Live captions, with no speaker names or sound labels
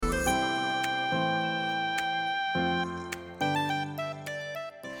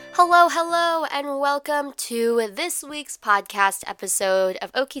Hello, and welcome to this week's podcast episode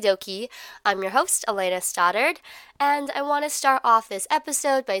of Okie Dokie. I'm your host, Elena Stoddard, and I want to start off this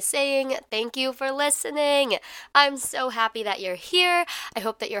episode by saying thank you for listening. I'm so happy that you're here. I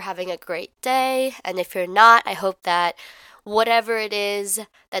hope that you're having a great day, and if you're not, I hope that whatever it is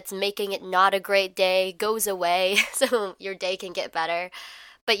that's making it not a great day goes away so your day can get better.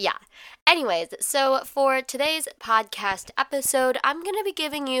 But yeah, anyways, so for today's podcast episode, I'm going to be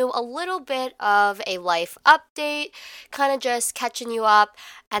giving you a little bit of a life update, kind of just catching you up.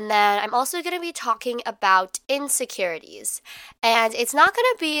 And then I'm also going to be talking about insecurities. And it's not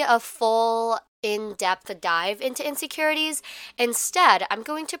going to be a full in-depth dive into insecurities. Instead, I'm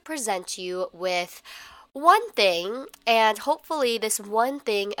going to present you with one thing, and hopefully this one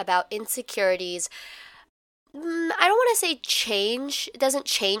thing about insecurities I don't want to say it doesn't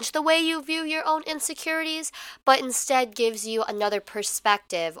change the way you view your own insecurities, but instead gives you another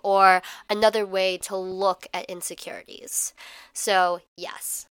perspective or another way to look at insecurities. So,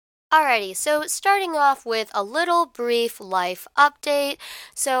 yes. Alrighty, so starting off with a little brief life update.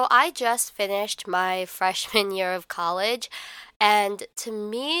 So, I just finished my freshman year of college, and to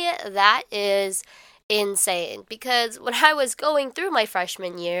me, that is insane because when I was going through my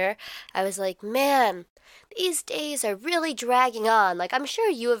freshman year, I was like, man, these days are really dragging on. Like, I'm sure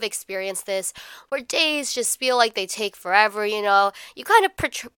you have experienced this, where days just feel like they take forever, you know? You kind of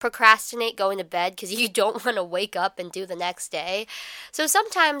procrastinate going to bed because you don't want to wake up and do the next day. So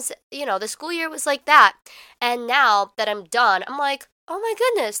sometimes, the school year was like that. And now that I'm done, I'm like, oh my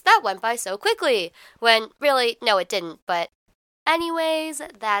goodness, that went by so quickly. When really, no, it didn't. But anyways,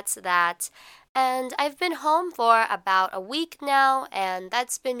 that's that. And I've been home for about a week now, and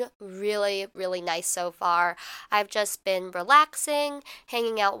that's been really, really nice so far. I've just been relaxing,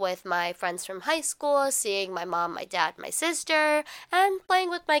 hanging out with my friends from high school, seeing my mom, my dad, my sister, and playing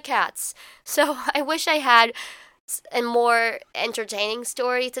with my cats. So I wish I had a more entertaining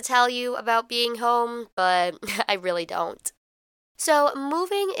story to tell you about being home, but I really don't. So,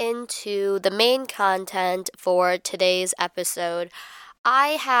 moving into the main content for today's episode, I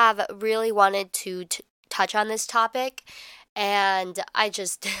have really wanted to touch on this topic, and I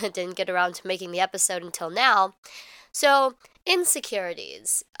just didn't get around to making the episode until now. So,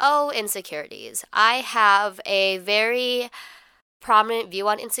 insecurities. Oh, insecurities. I have a very prominent view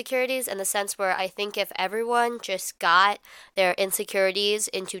on insecurities in the sense where I think if everyone just got their insecurities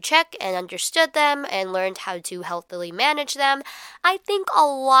into check and understood them and learned how to healthily manage them, I think a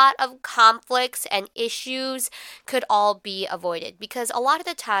lot of conflicts and issues could all be avoided. Because a lot of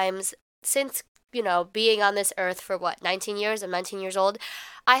the times, since being on this earth for 19 years, I'm 19 years old,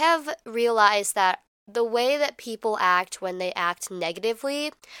 I have realized that the way that people act when they act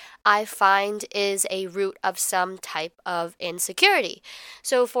negatively, I find is a root of some type of insecurity.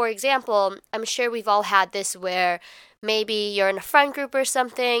 So, for example, I'm sure we've all had this where maybe you're in a friend group or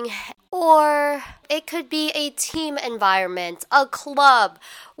something, or it could be a team environment, a club,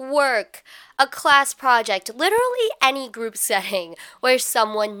 work, a class project, literally any group setting where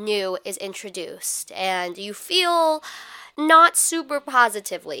someone new is introduced and you feel not super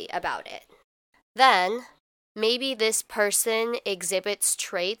positively about it. Then, maybe this person exhibits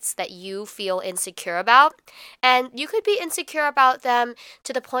traits that you feel insecure about, and you could be insecure about them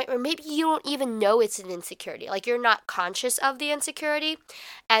to the point where maybe you don't even know it's an insecurity. Like, you're not conscious of the insecurity,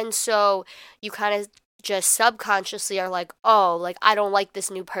 and so you kind of just subconsciously are like, oh, like, I don't like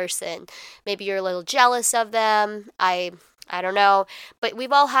this new person. Maybe you're a little jealous of them. I don't know, but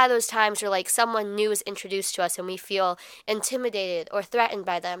we've all had those times where like someone new is introduced to us and we feel intimidated or threatened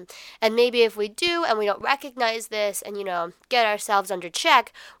by them. And maybe if we do and we don't recognize this and, get ourselves under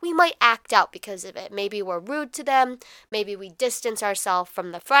check, we might act out because of it. Maybe we're rude to them. Maybe we distance ourselves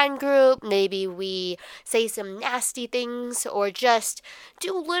from the friend group. Maybe we say some nasty things or just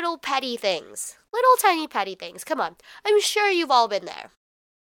do little petty things. Little tiny petty things. Come on. I'm sure you've all been there.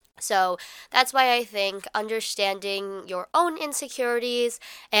 So that's why I think understanding your own insecurities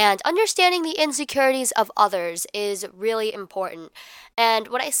and understanding the insecurities of others is really important. And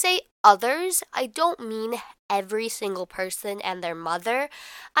when I say others, I don't mean every single person and their mother.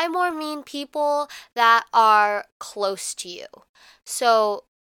 I more mean people that are close to you. So,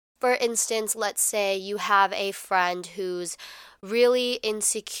 for instance, let's say you have a friend who's really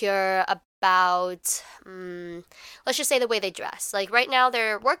insecure about, let's just say the way they dress. Like right now,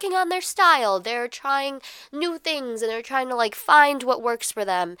 they're working on their style. They're trying new things and they're trying to like find what works for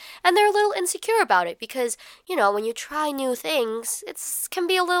them. And they're a little insecure about it because, when you try new things, it can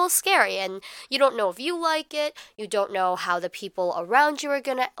be a little scary and you don't know if you like it. You don't know how the people around you are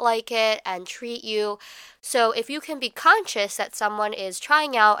going to like it and treat you. So if you can be conscious that someone is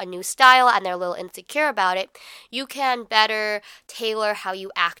trying out a new style and they're a little insecure about it, you can better tailor how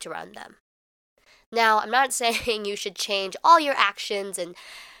you act around them. Now, I'm not saying you should change all your actions and,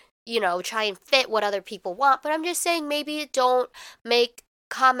 try and fit what other people want, but I'm just saying maybe don't make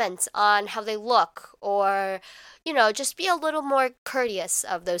comments on how they look or, just be a little more courteous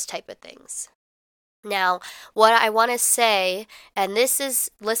of those type of things. Now, what I want to say, and this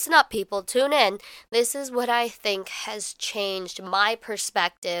is, listen up, people, tune in. This is what I think has changed my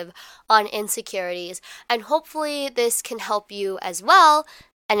perspective on insecurities, and hopefully this can help you as well.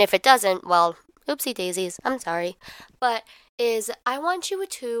 And if it doesn't, well, oopsie daisies, I'm sorry. But I want you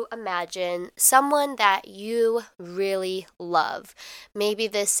to imagine someone that you really love. Maybe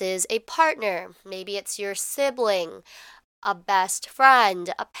this is a partner, maybe it's your sibling, a best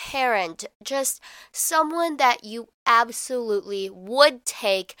friend, a parent, just someone that you absolutely would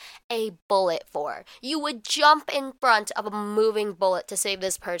take a bullet for. You would jump in front of a moving bullet to save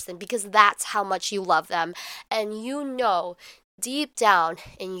this person because that's how much you love them. And you know deep down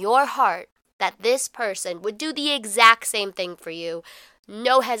in your heart that this person would do the exact same thing for you.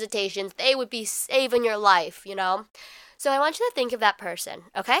 No hesitations. They would be saving your life, So I want you to think of that person,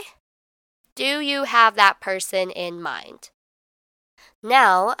 okay? Do you have that person in mind?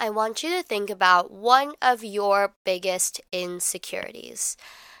 Now, I want you to think about one of your biggest insecurities.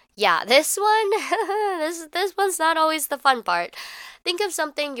 Yeah, this one, this one's not always the fun part. Think of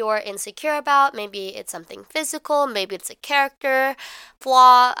something you're insecure about. Maybe it's something physical, maybe it's a character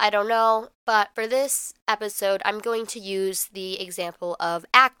flaw, I don't know. But for this episode, I'm going to use the example of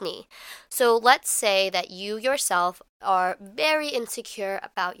acne. So let's say that you yourself are very insecure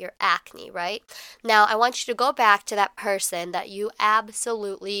about your acne, right? Now, I want you to go back to that person that you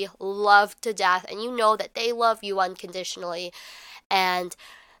absolutely love to death and you know that they love you unconditionally. And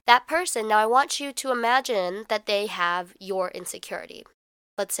that person, now I want you to imagine that they have your insecurity.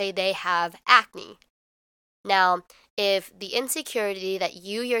 Let's say they have acne. Now, if the insecurity that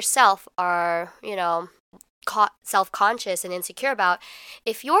you yourself are, self-conscious and insecure about,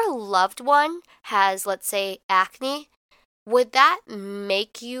 if your loved one has, let's say, acne, would that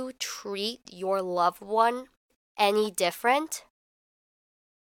make you treat your loved one any different?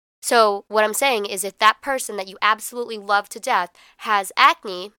 So what I'm saying is if that person that you absolutely love to death has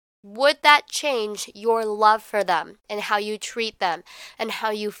acne, would that change your love for them and how you treat them and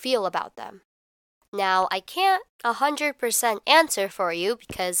how you feel about them? Now, I can't 100% answer for you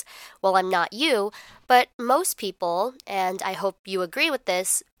because, well, I'm not you, but most people, and I hope you agree with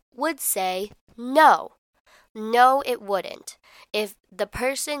this, would say no. No, it wouldn't. If the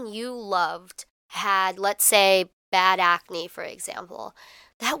person you loved had, let's say, bad acne, for example,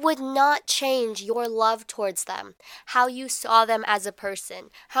 that would not change your love towards them, how you saw them as a person,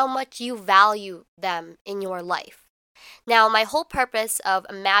 how much you value them in your life. Now, my whole purpose of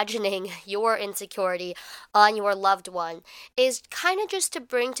imagining your insecurity on your loved one is kind of just to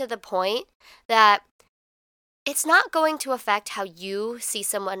bring to the point that it's not going to affect how you see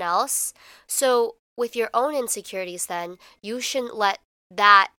someone else. So, with your own insecurities, then, you shouldn't let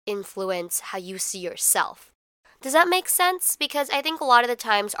that influence how you see yourself. Does that make sense? Because I think a lot of the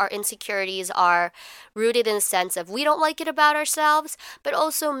times our insecurities are rooted in the sense of we don't like it about ourselves, but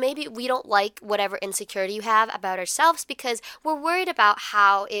also maybe we don't like whatever insecurity you have about ourselves because we're worried about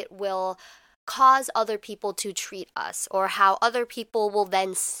how it will cause other people to treat us or how other people will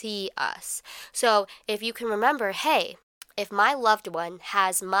then see us. So if you can remember, hey, if my loved one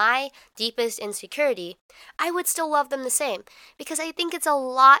has my deepest insecurity, I would still love them the same because I think it's a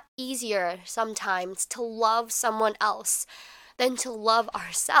lot easier sometimes to love someone else than to love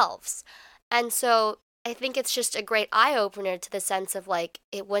ourselves. And so I think it's just a great eye-opener to the sense of like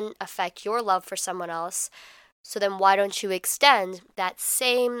it wouldn't affect your love for someone else. So then why don't you extend that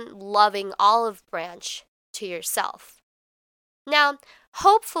same loving olive branch to yourself? Now,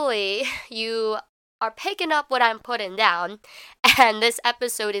 hopefully you are picking up what I'm putting down, and this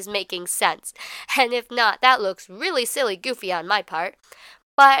episode is making sense. And if not, that looks really silly goofy on my part.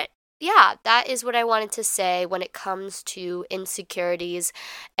 But yeah, that is what I wanted to say when it comes to insecurities.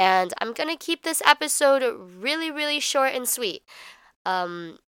 And I'm going to keep this episode really, really short and sweet.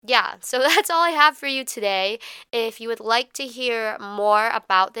 Yeah, so that's all I have for you today. If you would like to hear more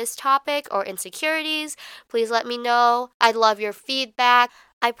about this topic or insecurities, please let me know. I'd love your feedback.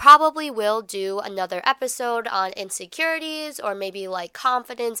 I probably will do another episode on insecurities or maybe like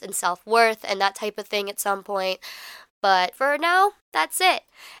confidence and self worth and that type of thing at some point. But for now, that's it.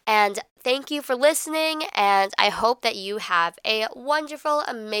 And thank you for listening, and I hope that you have a wonderful,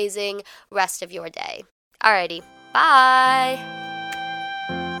 amazing rest of your day. Alrighty, bye!